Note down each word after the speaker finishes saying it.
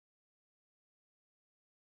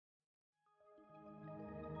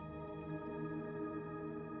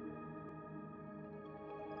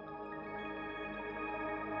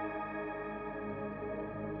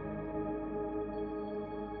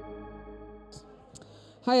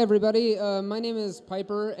Hi, everybody. My name is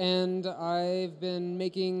Piper, and I've been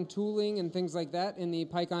making tooling and things like that in the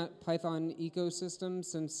Python ecosystem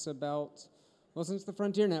since the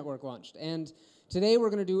Frontier Network launched. And today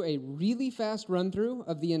we're going to do a really fast run-through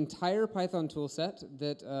of the entire Python toolset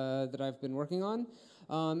that I've been working on,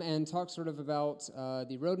 and talk sort of about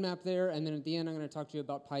the roadmap there. And then at the end, I'm going to talk to you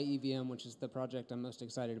about PyEVM, which is the project I'm most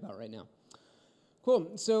excited about right now.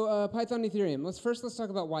 Cool. So Python Ethereum. Let's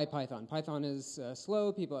talk about why Python. Python is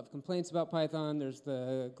slow. People have complaints about Python. There's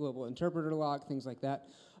the global interpreter lock, things like that.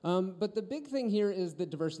 But the big thing here is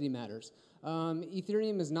that diversity matters.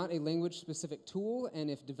 Ethereum is not a language-specific tool,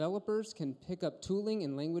 and if developers can pick up tooling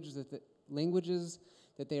in languages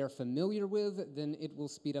that they are familiar with, then it will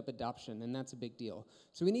speed up adoption, and that's a big deal.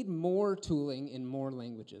 So we need more tooling in more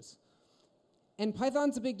languages. And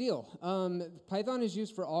Python's a big deal. Python is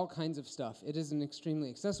used for all kinds of stuff. It is an extremely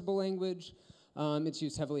accessible language. It's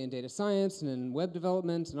used heavily in data science and in web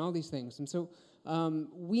development and all these things. And so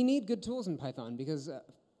we need good tools in Python because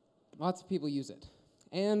lots of people use it.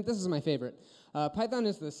 And this is my favorite. Python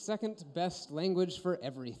is the second best language for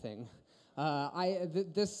everything.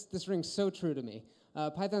 This rings so true to me.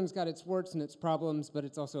 Python's got its warts and its problems, but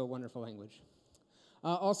it's also a wonderful language.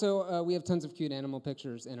 We have tons of cute animal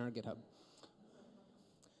pictures in our GitHub.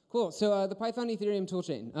 Cool, so the Python Ethereum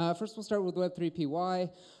toolchain. First we'll start with Web3py.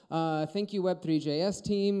 Thank you Web3.js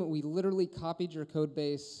team. We literally copied your code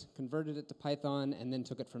base, converted it to Python, and then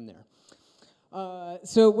took it from there.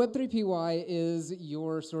 So Web3py is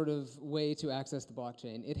your sort of way to access the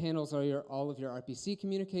blockchain. It handles all of your RPC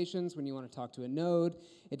communications when you want to talk to a node.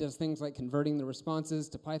 It does things like converting the responses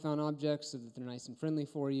to Python objects so that they're nice and friendly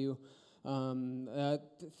for you.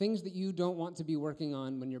 Things that you don't want to be working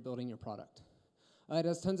on when you're building your product. It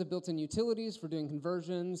has tons of built-in utilities for doing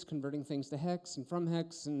conversions, converting things to hex and from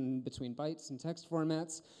hex and between bytes and text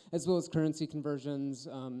formats, as well as currency conversions.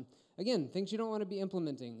 Again, things you don't want to be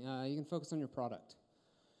implementing. You can focus on your product.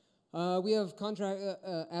 We have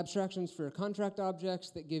abstractions for contract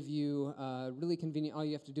objects that give you really convenient. All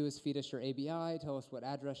you have to do is feed us your ABI, tell us what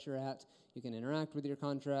address you're at. You can interact with your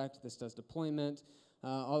contract. This does deployment.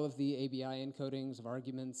 All of the ABI encodings of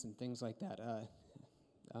arguments and things like that.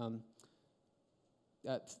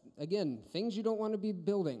 Again, things you don't want to be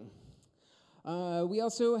building. We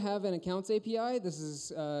also have an accounts API. This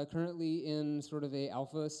is currently in sort of a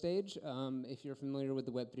alpha stage. If you're familiar with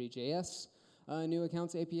the Web3.js new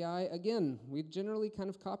accounts API, again, we generally kind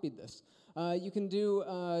of copied this. You can do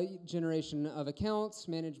generation of accounts,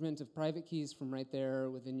 management of private keys from right there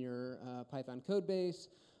within your Python code base,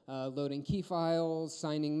 loading key files,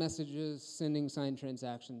 signing messages, sending signed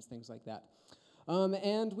transactions, things like that.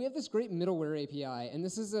 And we have this great middleware API, and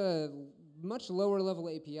this is a much lower level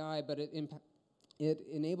API, but it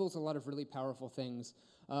enables a lot of really powerful things.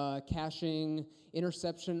 Caching,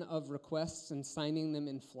 interception of requests and signing them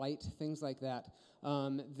in flight, things like that,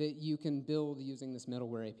 that you can build using this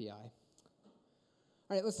middleware API.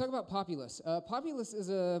 All right, let's talk about Populous. Populous is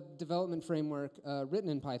a development framework written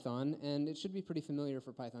in Python, and it should be pretty familiar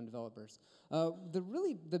for Python developers.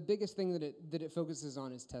 The biggest thing that it focuses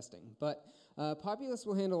on is testing, but Populous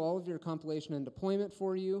will handle all of your compilation and deployment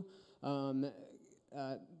for you,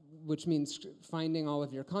 which means finding all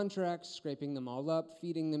of your contracts, scraping them all up,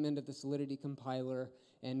 feeding them into the Solidity compiler,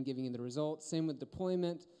 and giving you the results. Same with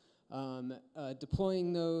deployment.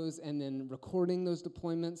 Deploying those and then recording those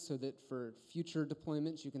deployments so that for future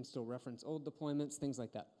deployments you can still reference old deployments, things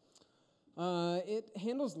like that. It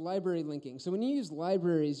handles library linking. So when you use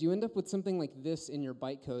libraries, you end up with something like this in your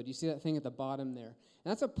bytecode. You see that thing at the bottom there.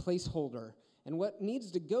 And that's a placeholder. And what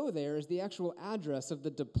needs to go there is the actual address of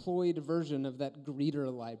the deployed version of that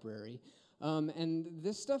greeter library. And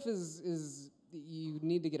this stuff you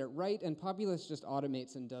need to get it right, and Populous just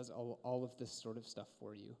automates and does all of this sort of stuff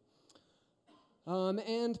for you.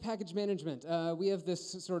 And package management. We have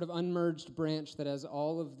this sort of unmerged branch that has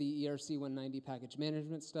all of the ERC-190 package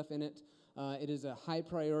management stuff in it. It is a high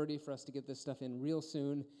priority for us to get this stuff in real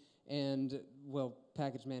soon, and, well,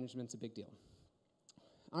 package management's a big deal.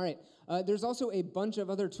 All right, there's also a bunch of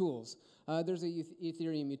other tools. There's a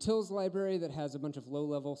Ethereum utils library that has a bunch of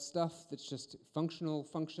low-level stuff that's just functional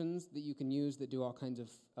functions that you can use that do all kinds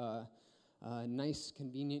of nice,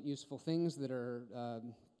 convenient, useful things that are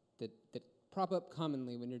that prop up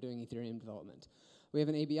commonly when you're doing Ethereum development. We have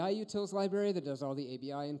an ABI utils library that does all the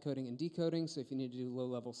ABI encoding and decoding, so if you need to do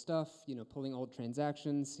low-level stuff, pulling old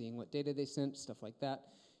transactions, seeing what data they sent, stuff like that,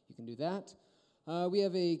 you can do that. We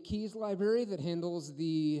have a keys library that handles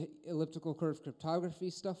the elliptical curve cryptography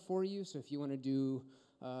stuff for you, so if you want to do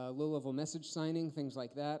low-level message signing, things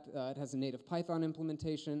like that. It has a native Python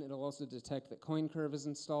implementation. It'll also detect that CoinCurve is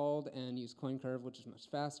installed and use CoinCurve, which is much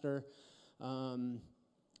faster. And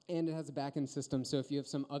it has a backend system, so if you have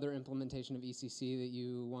some other implementation of ECC that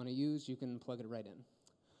you want to use, you can plug it right in.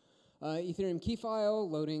 Ethereum key file,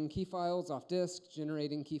 loading key files off disk,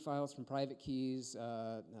 generating key files from private keys,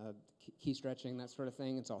 key stretching, that sort of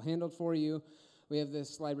thing. It's all handled for you. We have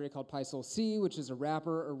this library called PySolC, which is a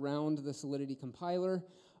wrapper around the Solidity compiler,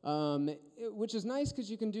 which is nice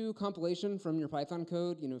because you can do compilation from your Python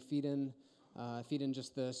code, feed in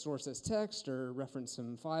just the source as text or reference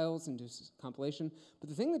some files and do compilation. But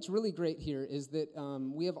the thing that's really great here is that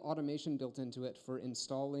we have automation built into it for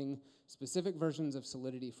installing specific versions of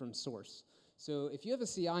Solidity from source. So if you have a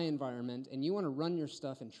CI environment and you want to run your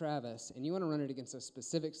stuff in Travis and you want to run it against a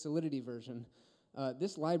specific Solidity version,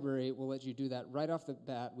 this library will let you do that right off the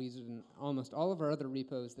bat. We use it in almost all of our other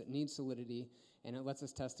repos that need Solidity, and it lets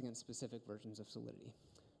us test against specific versions of Solidity.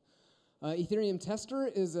 Ethereum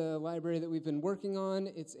Tester is a library that we've been working on.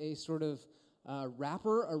 It's a sort of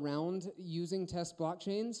wrapper around using test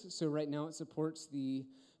blockchains. So right now it supports the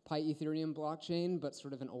PyEthereum blockchain, but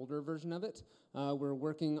sort of an older version of it. We're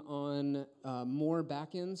working on more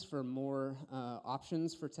backends for more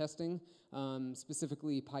options for testing.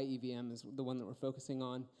 Specifically, PyEVM is the one that we're focusing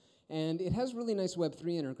on. And it has really nice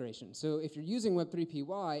Web3 integration. So if you're using Web3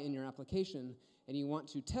 PY in your application and you want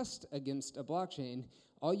to test against a blockchain,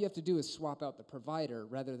 all you have to do is swap out the provider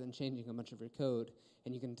rather than changing a bunch of your code,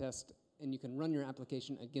 and you can test and you can run your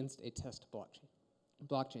application against a test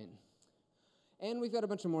blockchain. And we've got a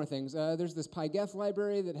bunch of more things. There's this PyGeth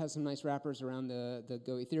library that has some nice wrappers around the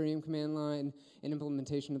Go Ethereum command line, an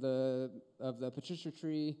implementation of the Patricia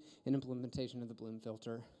tree, an implementation of the Bloom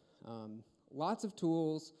filter. Lots of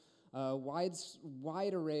tools,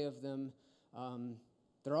 wide array of them.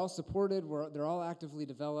 They're all supported, they're all actively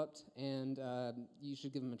developed, and you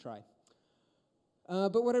should give them a try.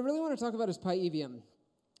 But what I really want to talk about is PyEVM.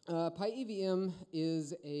 PyEVM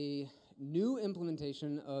is a new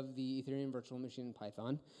implementation of the Ethereum virtual machine in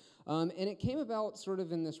Python, and it came about sort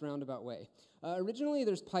of in this roundabout way. Originally,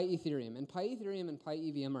 there's PyEthereum, and PyEthereum and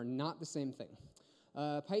PyEVM are not the same thing.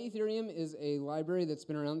 PyEthereum is a library that's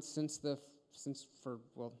been around for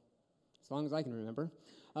as long as I can remember.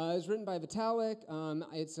 It was written by Vitalik.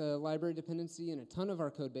 It's a library dependency in a ton of our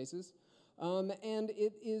code bases. And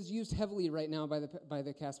it is used heavily right now by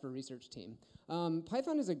the Casper research team.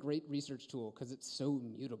 Python is a great research tool because it's so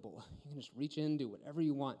mutable. You can just reach in, do whatever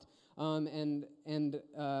you want. And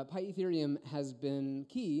PyEthereum has been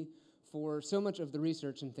key for so much of the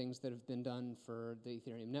research and things that have been done for the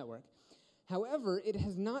Ethereum network. However, it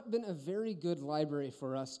has not been a very good library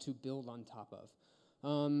for us to build on top of.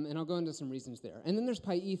 And I'll go into some reasons there. And then there's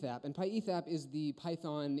PyEthApp, and PyEthApp is the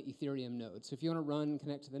Python Ethereum node. So if you want to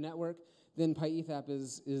connect to the network, then PyEthApp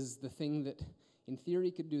is the thing that, in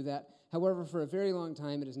theory, could do that. However, for a very long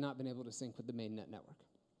time, it has not been able to sync with the mainnet network.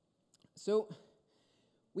 So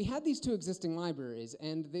we had these two existing libraries,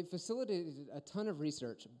 and they've facilitated a ton of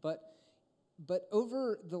research, but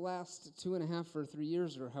over the last 2.5 or 3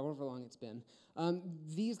 years, or however long it's been,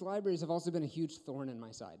 these libraries have also been a huge thorn in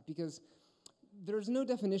my side, because there's no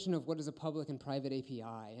definition of what is a public and private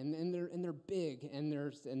API, and they're big, and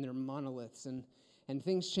they're monoliths, and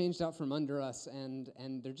things changed out from under us, and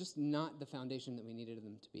they're just not the foundation that we needed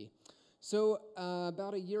them to be. So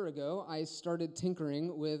about a year ago, I started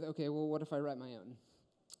tinkering with, okay, well, what if I write my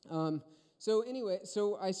own?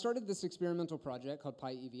 So I started this experimental project called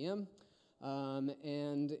PyEVM,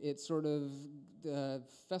 and it sort of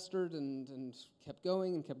festered and kept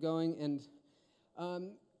going, and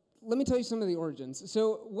let me tell you some of the origins.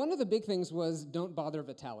 So one of the big things was don't bother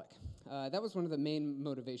Vitalik. That was one of the main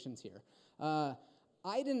motivations here.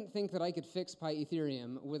 I didn't think that I could fix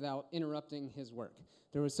PyEthereum without interrupting his work.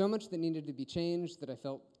 There was so much that needed to be changed that I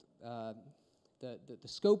felt the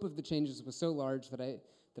scope of the changes was so large that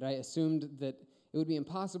I assumed that it would be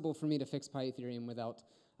impossible for me to fix PyEthereum without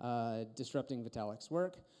disrupting Vitalik's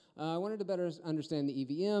work. I wanted to better understand the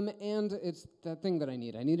EVM, and it's that thing that I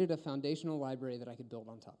need. I needed a foundational library that I could build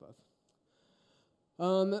on top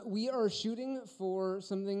of. We are shooting for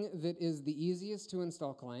something that is the easiest to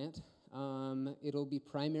install client. It'll be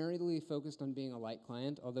primarily focused on being a light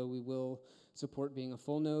client, although we will support being a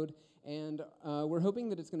full node. And we're hoping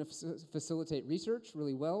that it's going to facilitate research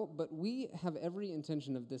really well, but we have every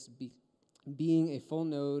intention of this being a full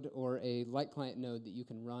node or a light client node that you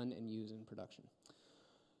can run and use in production.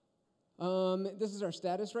 This is our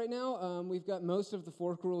status right now. We've got most of the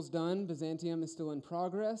fork rules done. Byzantium is still in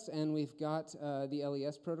progress, and we've got the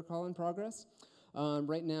LES protocol in progress.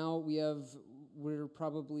 Right now, we have we're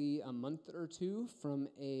probably a month or two from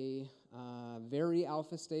a very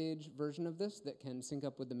alpha stage version of this that can sync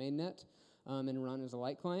up with the mainnet and run as a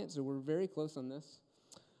light client. So we're very close on this.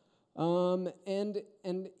 And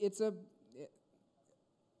it's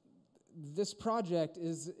this project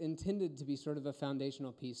is intended to be sort of a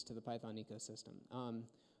foundational piece to the Python ecosystem.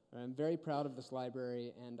 I'm very proud of this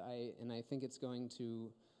library, and I think it's going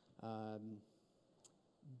to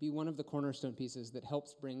be one of the cornerstone pieces that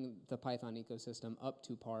helps bring the Python ecosystem up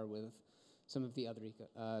to par with some of the other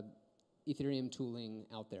Ethereum tooling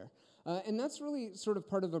out there. And that's really sort of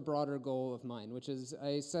part of a broader goal of mine, which is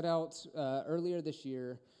I set out earlier this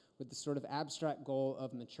year with the sort of abstract goal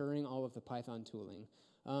of maturing all of the Python tooling.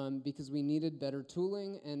 Because we needed better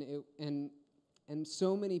tooling, and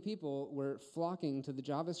so many people were flocking to the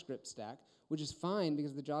JavaScript stack, which is fine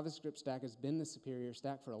because the JavaScript stack has been the superior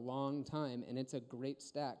stack for a long time, and it's a great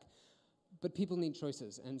stack. But people need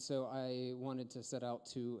choices, and so I wanted to set out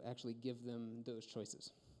to actually give them those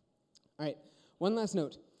choices. All right, one last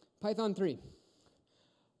note, Python 3.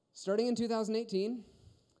 Starting in 2018,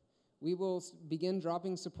 we will begin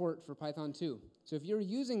dropping support for Python 2. So if you're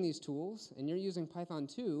using these tools and you're using Python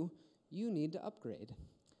 2, you need to upgrade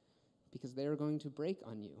because they are going to break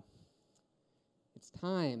on you. It's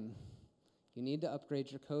time. You need to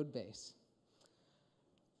upgrade your code base.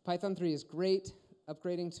 Python 3 is great.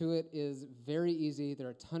 Upgrading to it is very easy. There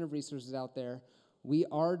are a ton of resources out there. We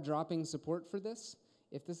are dropping support for this.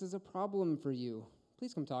 If this is a problem for you,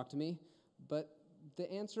 please come talk to me. But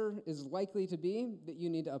the answer is likely to be that you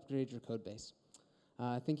need to upgrade your code base.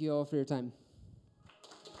 Thank you all for your time.